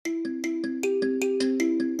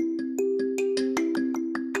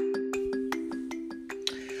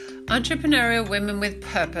Entrepreneurial Women with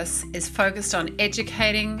Purpose is focused on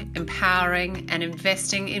educating, empowering, and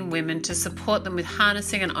investing in women to support them with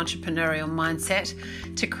harnessing an entrepreneurial mindset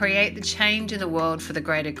to create the change in the world for the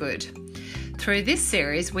greater good. Through this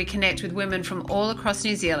series, we connect with women from all across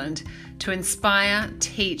New Zealand to inspire,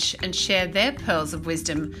 teach, and share their pearls of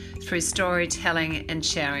wisdom through storytelling and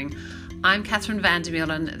sharing. I'm Catherine van der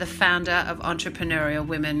Meulen, the founder of Entrepreneurial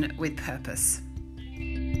Women with Purpose.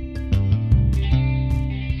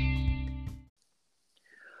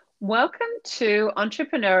 Welcome to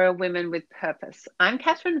Entrepreneurial Women with Purpose. I'm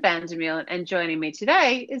Catherine van der Meulen, and joining me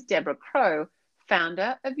today is Deborah Crow,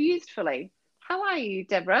 founder of Usefully. How are you,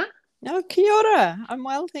 Deborah? No, kia ora. I'm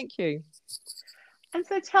well, thank you. And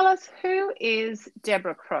so tell us, who is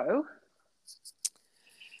Deborah Crow?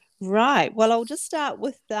 Right. Well, I'll just start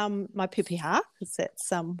with my pepeha, because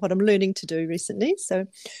that's what I'm learning to do recently. So,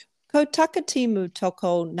 ko takatimu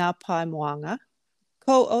toko ngā pai moanga,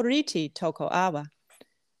 ko oriti toko awa.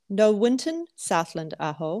 No Winton, Southland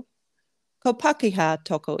aho, ko Pakeha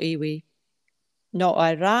toko iwi. No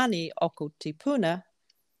Airani oko tipuna,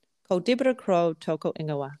 ko Deborah Crow toko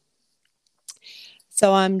ingawa.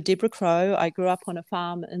 So I'm Deborah Crow. I grew up on a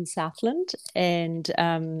farm in Southland and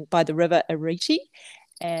by the river Ariti.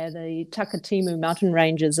 The Takatimu mountain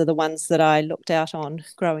ranges are the ones that I looked out on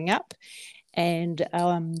growing up. And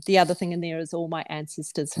the other thing in there is all my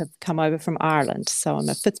ancestors have come over from Ireland. So I'm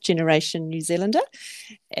a fifth generation New Zealander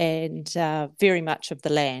and very much of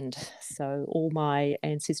the land. So all my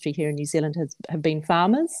ancestry here in New Zealand have been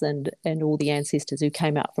farmers, and all the ancestors who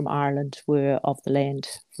came out from Ireland were of the land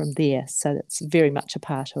from there. So that's very much a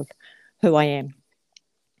part of who I am.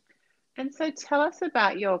 And so tell us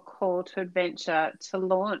about your call to adventure to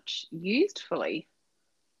launch Usefully.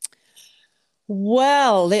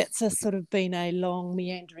 Well, that's sort of been a long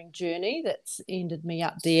meandering journey that's ended me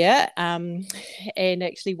up there. And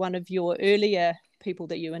actually one of your earlier people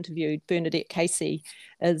that you interviewed, Bernadette Casey,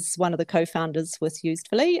 is one of the co-founders with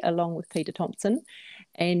Usefully, along with Peter Thompson.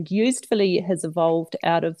 And Usefully has evolved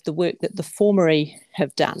out of the work that the Formery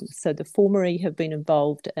have done. So the Formery have been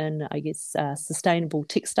involved in, I guess, sustainable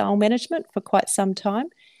textile management for quite some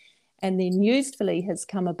time. And then Usefully has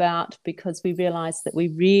come about because we realised that we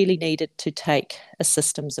really needed to take a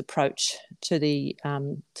systems approach to the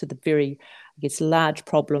very, I guess, large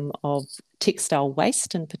problem of textile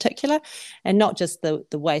waste in particular, and not just the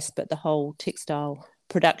waste, but the whole textile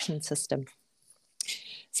production system.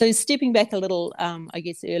 So stepping back a little, I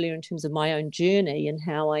guess, earlier in terms of my own journey and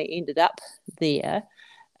how I ended up there,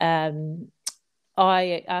 after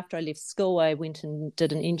I left school, I went and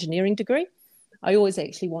did an engineering degree. I always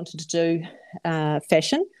actually wanted to do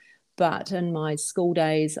fashion, but in my school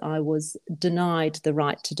days, I was denied the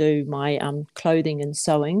right to do my clothing and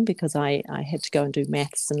sewing because I had to go and do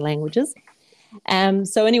maths and languages.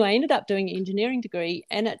 So anyway, I ended up doing an engineering degree,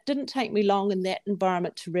 and it didn't take me long in that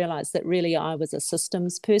environment to realise that really I was a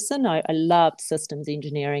systems person. I loved systems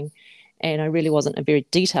engineering, and I really wasn't a very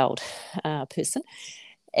detailed person.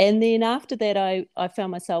 And then after that, I found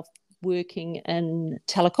myself working in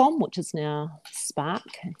telecom, which is now Spark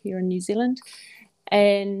here in New Zealand.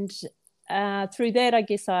 And through that, I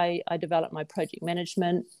guess I developed my project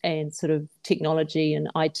management and sort of technology and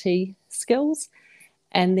IT skills.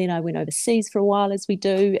 And then I went overseas for a while, as we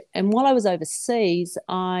do. And while I was overseas,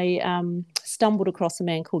 I stumbled across a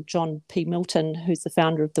man called John P. Milton, who's the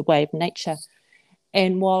founder of The Way of Nature.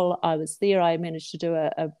 And while I was there, I managed to do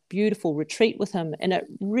a beautiful retreat with him. And it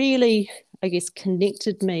really, I guess,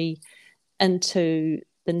 connected me into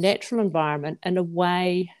the natural environment in a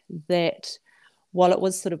way that, while it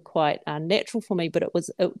was sort of quite natural for me, but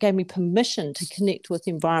it gave me permission to connect with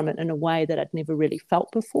the environment in a way that I'd never really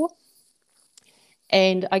felt before.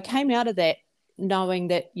 And I came out of that knowing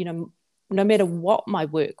that, you know, no matter what my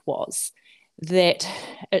work was, that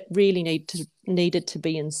it really needed to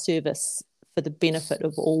be in service for the benefit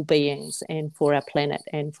of all beings and for our planet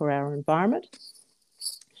and for our environment.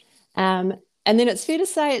 And then it's fair to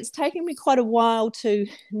say it's taken me quite a while to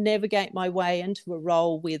navigate my way into a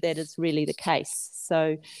role where that is really the case.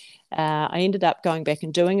 So I ended up going back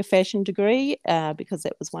and doing a fashion degree because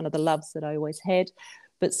that was one of the loves that I always had.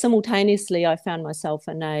 But simultaneously, I found myself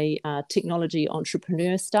in a technology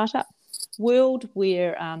entrepreneur startup world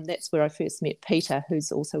where that's where I first met Peter,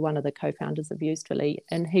 who's also one of the co-founders of Usefully,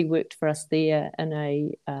 and he worked for us there in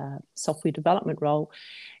a software development role.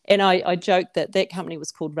 And I joked that company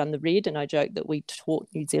was called Run the Red, and I joked that we taught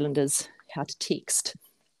New Zealanders how to text.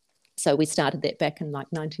 So we started that back in like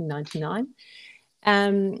 1999.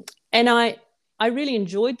 And I really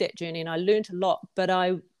enjoyed that journey, and I learned a lot, but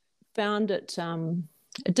I found it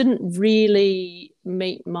it didn't really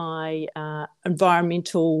meet my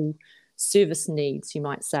environmental service needs, you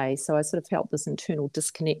might say. So I sort of felt this internal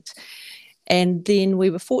disconnect. And then we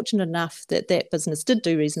were fortunate enough that that business did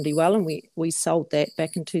do reasonably well, and we sold that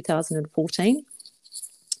back in 2014.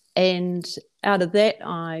 And out of that,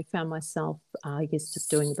 I found myself, I guess,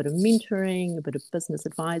 just doing a bit of mentoring, a bit of business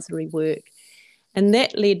advisory work. And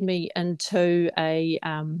that led me into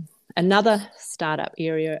another startup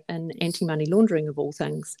area in anti-money laundering, of all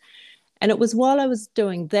things. And it was while I was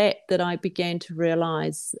doing that that I began to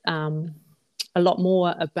realise a lot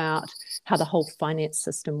more about how the whole finance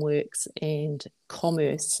system works and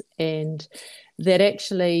commerce, and that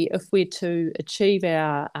actually if we're to achieve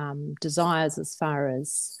our desires as far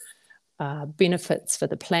as benefits for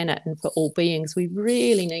the planet and for all beings, we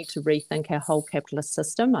really need to rethink our whole capitalist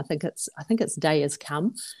system. I think its day has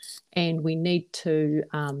come, and we need to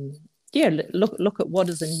look at what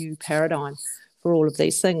is a new paradigm for all of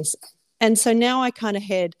these things. And so now I kind of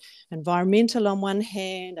had environmental on one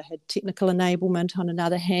hand, I had technical enablement on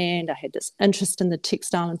another hand, I had this interest in the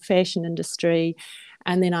textile and fashion industry,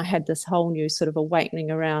 and then I had this whole new sort of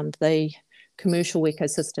awakening around the commercial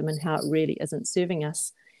ecosystem and how it really isn't serving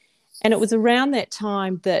us. And it was around that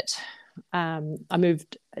time that I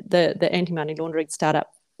moved, the anti-money laundering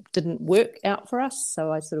startup didn't work out for us.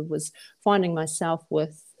 So I sort of was finding myself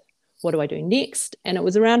with, what do I do next? And it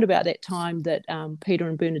was around about that time that Peter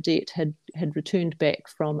and Bernadette had returned back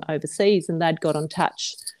from overseas, and they'd got in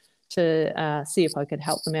touch to see if I could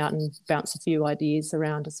help them out and bounce a few ideas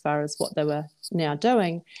around as far as what they were now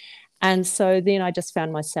doing. And so then I just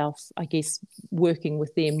found myself, I guess, working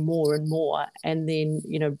with them more and more, and then,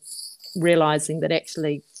 realising that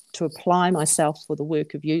actually to apply myself for the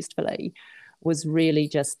work of Usefully was really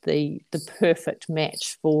just the perfect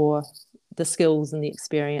match for the skills and the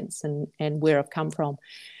experience and where I've come from.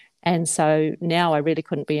 And so now I really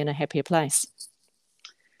couldn't be in a happier place.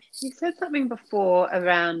 You said something before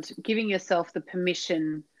around giving yourself the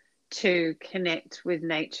permission to connect with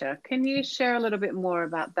nature. Can you share a little bit more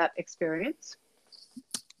about that experience?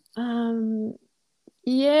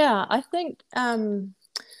 Yeah, I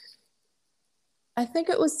think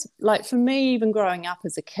it was like, for me, even growing up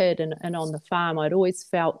as a kid and on the farm, I'd always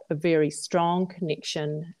felt a very strong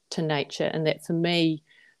connection to nature, and that for me,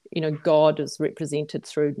 God is represented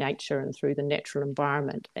through nature and through the natural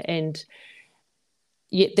environment. And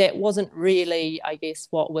yet that wasn't really, I guess,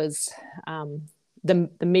 what was the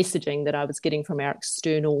messaging that I was getting from our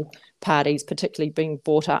external parties, particularly being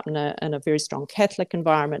brought up in a very strong Catholic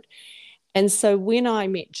environment. And so when I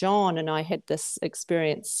met John and I had this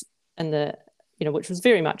experience which was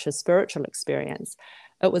very much a spiritual experience,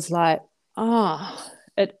 it was like,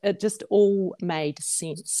 it just all made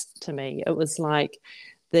sense to me. It was like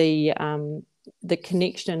the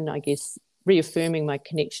connection, I guess, reaffirming my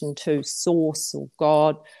connection to source or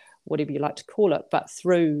God, whatever you like to call it, but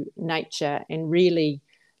through nature, and really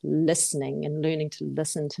listening and learning to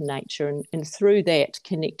listen to nature, and through that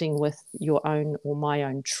connecting with your own or my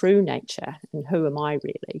own true nature and who am I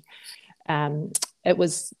really. It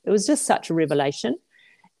was just such a revelation,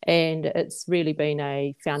 and it's really been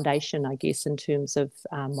a foundation, I guess, in terms of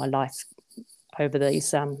my life over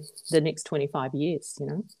these the next 25 years.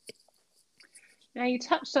 Now, you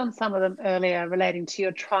touched on some of them earlier relating to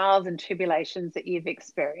your trials and tribulations that you've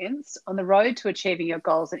experienced on the road to achieving your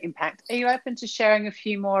goals and impact. Are you open to sharing a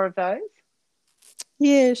few more of those?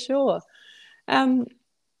 Yeah, sure. I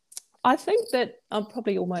think that I've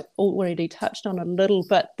probably already touched on a little,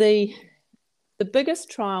 but the biggest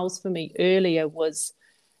trials for me earlier was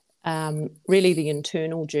really the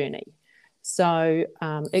internal journey. So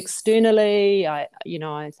externally, I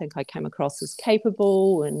think I came across as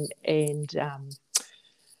capable and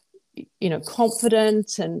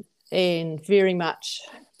confident and very much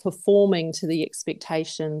performing to the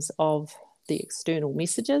expectations of the external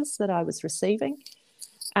messages that I was receiving.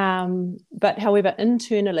 But however,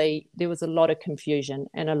 internally, there was a lot of confusion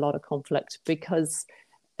and a lot of conflict, because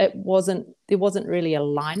there wasn't really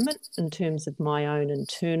alignment in terms of my own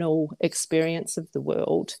internal experience of the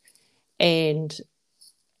world and,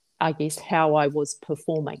 I guess, how I was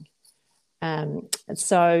performing.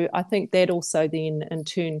 So I think that also then in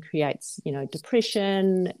turn creates,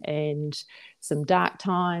 depression and some dark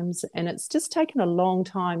times. And it's just taken a long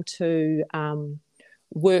time to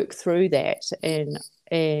work through that. And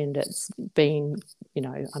it's been,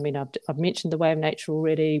 I've mentioned the Way of Nature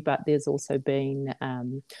already, but there's also been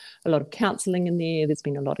a lot of counselling in there. There's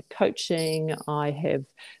been a lot of coaching. I have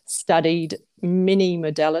studied many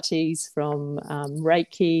modalities, from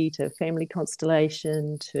Reiki to family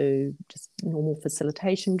constellation to just normal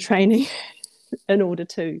facilitation training. in order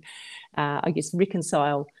to, I guess,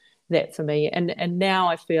 reconcile that for me. And now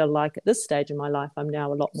I feel like at this stage in my life, I'm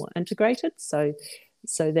now a lot more integrated. So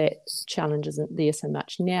that challenge isn't there so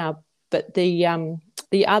much now. But the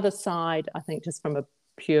other side, I think, just from a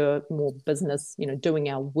pure, more business, doing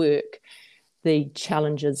our work, the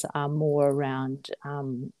challenges are more around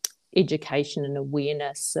education and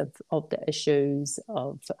awareness of the issues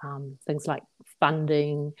of things like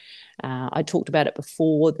funding. I talked about it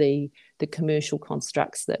before, the commercial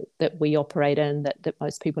constructs that we operate in, that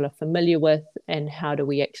most people are familiar with, and how do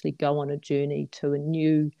we actually go on a journey to a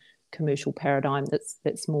new commercial paradigm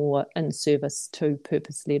that's more in service to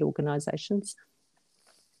purpose-led organisations.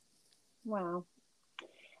 Wow.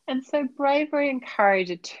 And so bravery and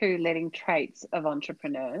courage are two leading traits of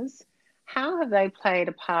entrepreneurs. How have they played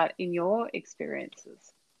a part in your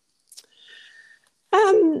experiences?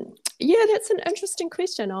 Yeah, that's an interesting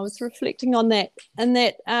question. I was reflecting on that, and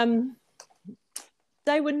that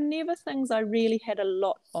they were never things I really had a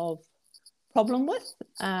lot of problem with.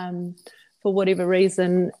 For whatever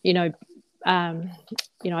reason, I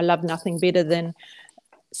love nothing better than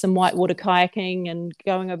some whitewater kayaking and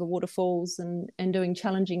going over waterfalls and doing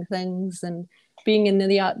challenging things and being in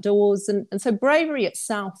the outdoors. And so bravery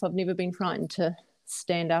itself, I've never been frightened to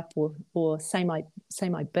stand up or say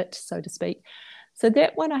my bit, so to speak. So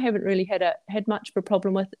that one I haven't really had much of a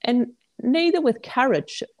problem with, and neither with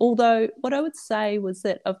courage. Although what I would say was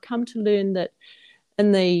that I've come to learn that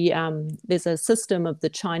in there's a system of the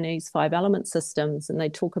Chinese 5 element systems, and they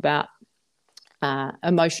talk about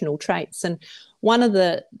emotional traits. And one of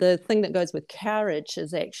the thing that goes with courage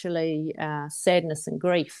is actually sadness and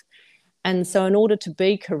grief. And so in order to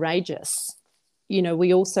be courageous,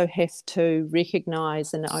 we also have to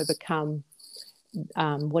recognize and overcome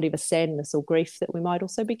whatever sadness or grief that we might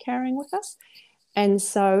also be carrying with us. And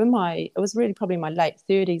so it was really probably my late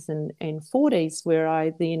 30s and 40s where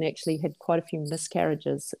I then actually had quite a few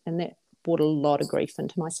miscarriages, and that brought a lot of grief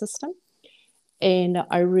into my system. And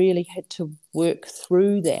I really had to work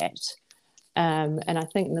through that. And I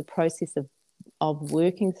think in the process of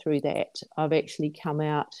working through that, I've actually come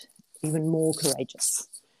out even more courageous.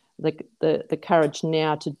 The courage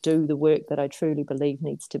now to do the work that I truly believe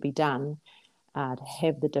needs to be done, to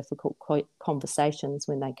have the difficult conversations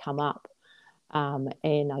when they come up,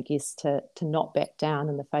 and I guess to not back down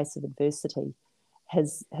in the face of adversity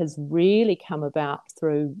has really come about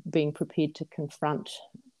through being prepared to confront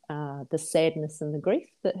the sadness and the grief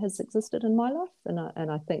that has existed in my life.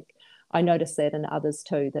 And I think I notice that in others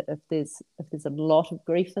too, that if there's a lot of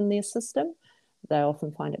grief in their system, they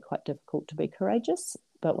often find it quite difficult to be courageous.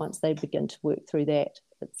 But once they begin to work through that,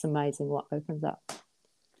 it's amazing what opens up.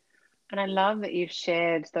 And I love that you've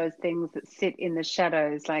shared those things that sit in the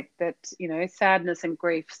shadows, like that, sadness and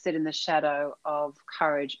grief sit in the shadow of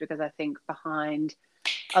courage, because I think behind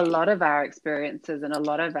a lot of our experiences and a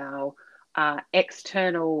lot of our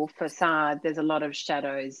external facade, there's a lot of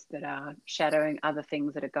shadows that are shadowing other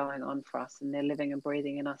things that are going on for us, and they're living and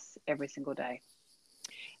breathing in us every single day.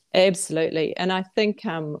 Absolutely. And I think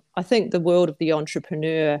the world of the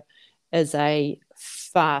entrepreneur is a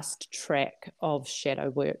fast track of shadow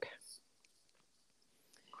work.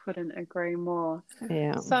 Couldn't agree more.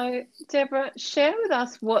 Yeah. So, Deborah, share with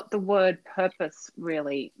us what the word purpose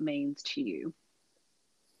really means to you.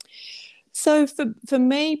 So for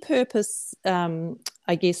me, purpose,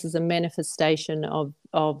 I guess, is a manifestation of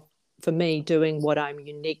for me doing what I'm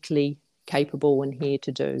uniquely capable and here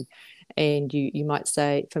to do. And you might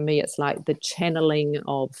say, for me, it's like the channeling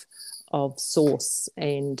of source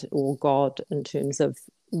or God, in terms of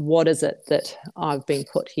what is it that I've been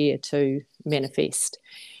put here to manifest.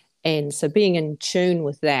 And so being in tune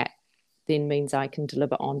with that then means I can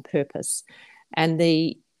deliver on purpose.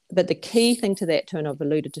 But the key thing to that too, and I've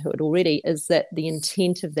alluded to it already, is that the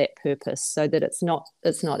intent of that purpose, so that it's not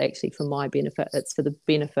actually for my benefit, it's for the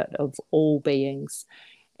benefit of all beings.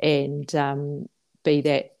 And be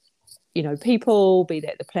that people, be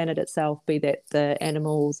that the planet itself, be that the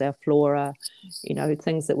animals, our flora,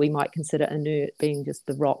 things that we might consider inert, being just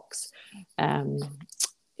the rocks.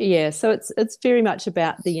 So it's very much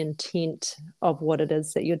about the intent of what it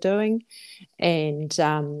is that you're doing, and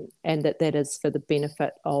that is for the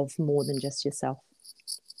benefit of more than just yourself.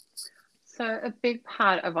 So a big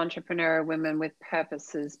part of Entrepreneurial Women with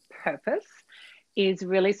Purpose's purpose is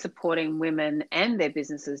really supporting women and their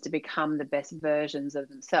businesses to become the best versions of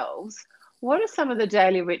themselves. What are some of the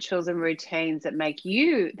daily rituals and routines that make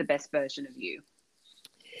you the best version of you?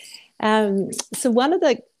 So one of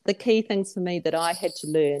the key things for me that I had to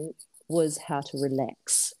learn was how to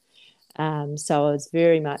relax. So I was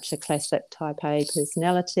very much a classic type A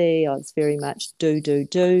personality. I was very much do.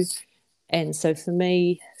 And so for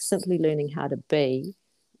me, simply learning how to be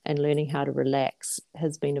and learning how to relax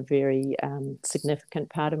has been a very significant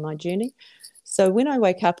part of my journey. So when I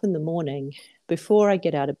wake up in the morning, before I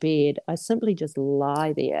get out of bed, I simply just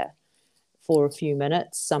lie there for a few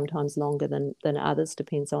minutes, sometimes longer than others,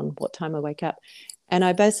 depends on what time I wake up. And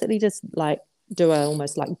I basically just like do a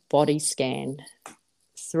almost like body scan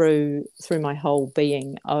through my whole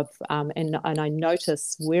being of and I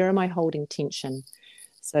notice, where am I holding tension?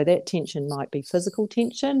 So that tension might be physical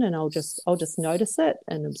tension, and I'll just notice it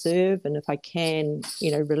and observe, and if I can,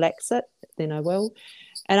 relax it, then I will.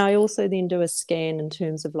 And I also then do a scan in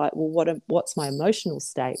terms of like, well, what's my emotional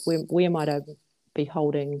state? Where might I be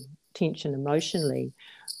holding tension emotionally,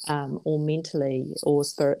 or mentally, or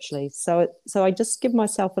spiritually? So I just give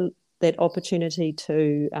myself that opportunity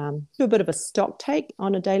to do a bit of a stock take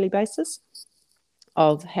on a daily basis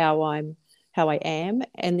of how I am,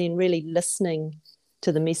 and then really listening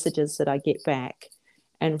to the messages that I get back.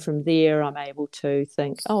 And from there, I'm able to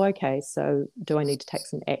think, oh, okay, so do I need to take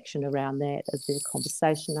some action around that? Is there a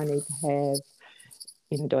conversation I need to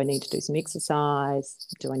have? Do I need to do some exercise?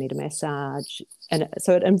 Do I need a massage? And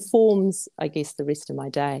so it informs, I guess, the rest of my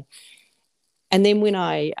day. And then when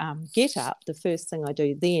I get up, the first thing I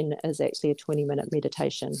do then is actually a 20-minute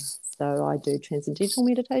meditation. So I do transcendental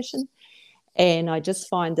meditation. And I just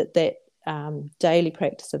find that daily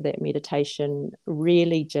practice of that meditation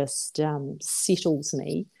really just settles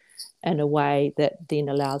me in a way that then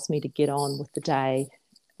allows me to get on with the day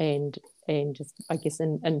and just, I guess,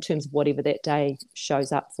 in terms of whatever that day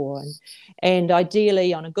shows up for. And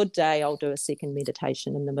ideally, on a good day, I'll do a second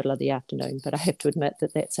meditation in the middle of the afternoon. But I have to admit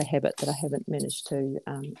that that's a habit that I haven't managed to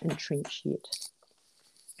entrench yet.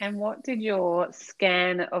 And what did your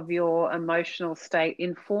scan of your emotional state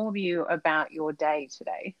inform you about your day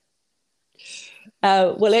today?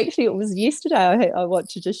 Well, actually, it was yesterday I want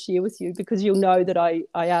to just share with you, because you'll know that I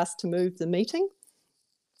asked to move the meeting,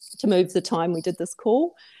 to move the time we did this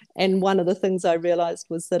call. And one of the things I realized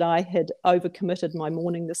was that I had overcommitted my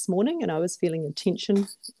morning this morning, and I was feeling a tension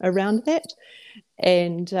around that.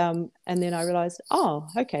 And then I realized, oh,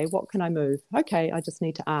 okay, what can I move? Okay, I just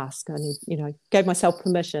need to ask. I need, gave myself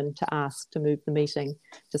permission to ask to move the meeting,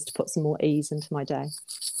 just to put some more ease into my day.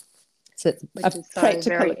 So it's Which is so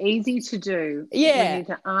very easy to do. Yeah. We need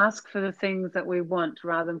to ask for the things that we want,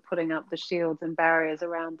 rather than putting up the shields and barriers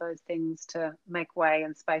around those things to make way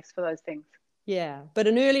and space for those things. Yeah, but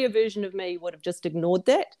an earlier version of me would have just ignored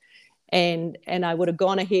that, and I would have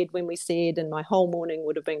gone ahead when we said, and my whole morning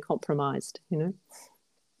would have been compromised,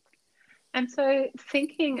 And so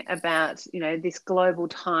thinking about, this global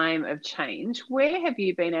time of change, where have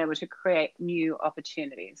you been able to create new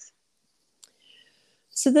opportunities?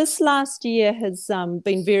 So this last year has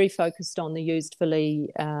been very focused on the Used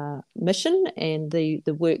Fully mission and the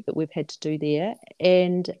work that we've had to do there.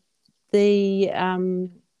 And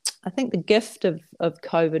I think the gift of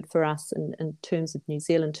COVID for us in terms of New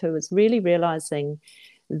Zealand too is really realising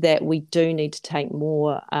that we do need to take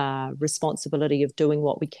more responsibility of doing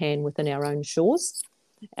what we can within our own shores.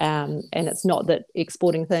 And it's not that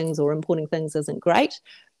exporting things or importing things isn't great,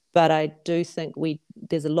 but I do think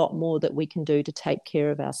there's a lot more that we can do to take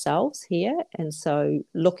care of ourselves here. And so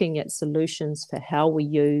looking at solutions for how we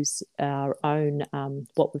use our own,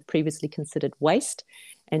 what we've previously considered waste,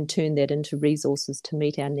 and turn that into resources to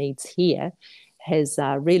meet our needs here has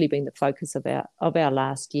really been the focus of our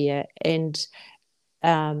last year. And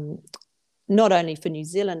not only for New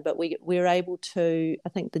Zealand, but we're able to, I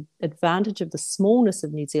think the advantage of the smallness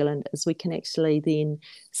of New Zealand is we can actually then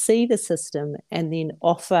see the system and then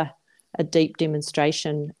offer a deep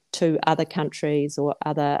demonstration to other countries or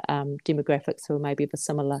other demographics who are maybe of a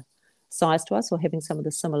similar size to us or having some of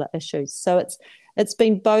the similar issues. So it's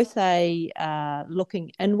been both a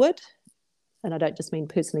looking inward, and I don't just mean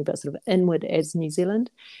personally, but sort of inward as New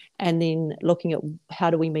Zealand, and then looking at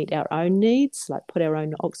how do we meet our own needs, like put our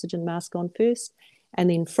own oxygen mask on first, and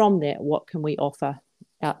then from that, what can we offer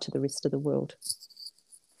out to the rest of the world?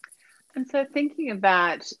 And so thinking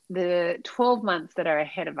about the 12 months that are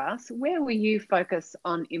ahead of us, where will you focus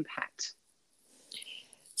on impact?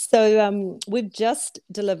 So we've just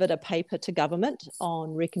delivered a paper to government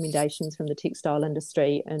on recommendations from the textile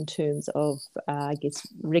industry in terms of, I guess,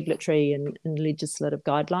 regulatory and legislative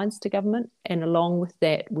guidelines to government. And along with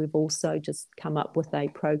that, we've also just come up with a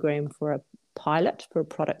program for a pilot for a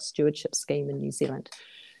product stewardship scheme in New Zealand.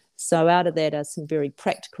 So out of that are some very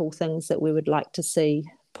practical things that we would like to see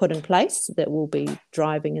put in place that will be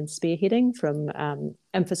driving and spearheading, from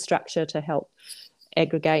infrastructure to help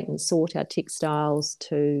aggregate and sort our textiles,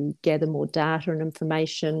 to gather more data and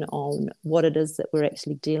information on what it is that we're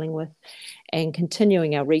actually dealing with, and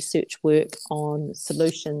continuing our research work on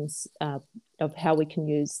solutions of how we can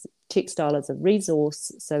use textile as a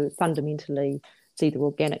resource. So fundamentally, it's either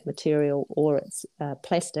organic material or it's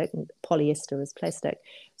plastic. Polyester is plastic.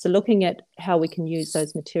 So looking at how we can use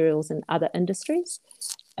those materials in other industries.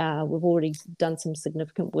 We've already done some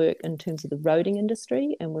significant work in terms of the roading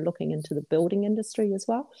industry, and we're looking into the building industry as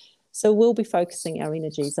well. So we'll be focusing our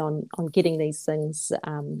energies on getting these things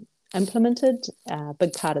implemented. A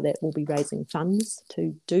big part of that will be raising funds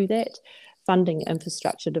to do that. Funding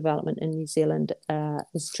infrastructure development in New Zealand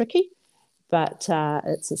is tricky, but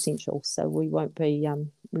it's essential. So we won't be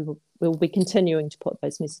we'll be continuing to put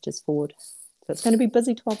those messages forward. So it's going to be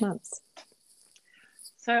busy 12 months.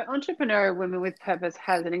 So Entrepreneurial Women with Purpose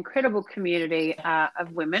has an incredible community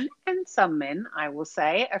of women and some men, I will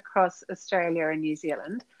say, across Australia and New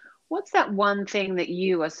Zealand. What's that one thing that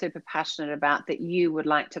you are super passionate about that you would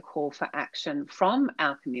like to call for action from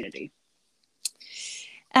our community?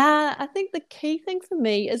 I think the key thing for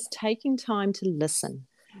me is taking time to listen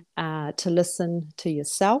to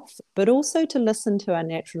yourself, but also to listen to our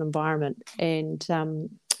natural environment. And,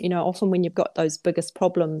 often when you've got those biggest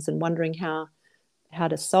problems and wondering how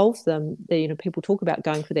to solve them, people talk about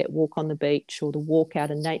going for that walk on the beach or the walk out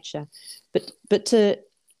in nature, but to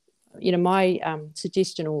my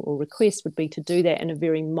suggestion or request would be to do that in a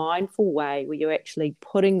very mindful way, where you're actually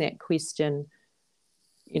putting that question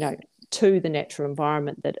to the natural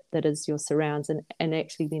environment that is your surrounds, and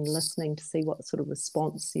actually then listening to see what sort of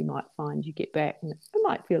response you might find you get back. And it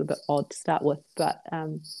might feel a bit odd to start with, but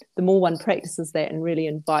the more one practices that and really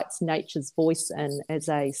invites nature's voice in as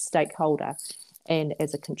a stakeholder and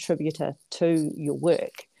as a contributor to your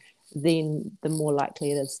work, then the more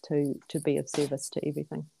likely it is to be of service to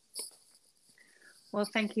everything. Well,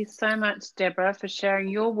 thank you so much, Deborah, for sharing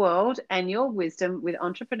your world and your wisdom with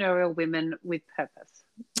Entrepreneurial Women with Purpose.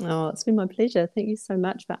 Oh, it's been my pleasure. Thank you so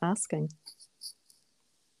much for asking.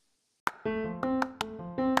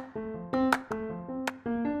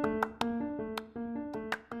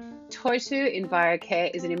 Toitū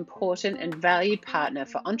Envirocare is an important and valued partner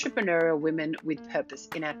for Entrepreneurial Women with Purpose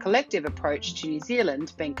in our collective approach to New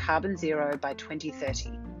Zealand being carbon zero by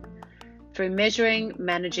 2030. Through measuring,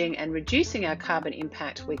 managing and reducing our carbon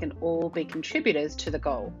impact, we can all be contributors to the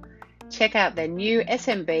goal. Check out their new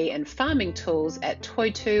SMB and farming tools at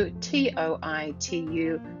toitu.co.nz.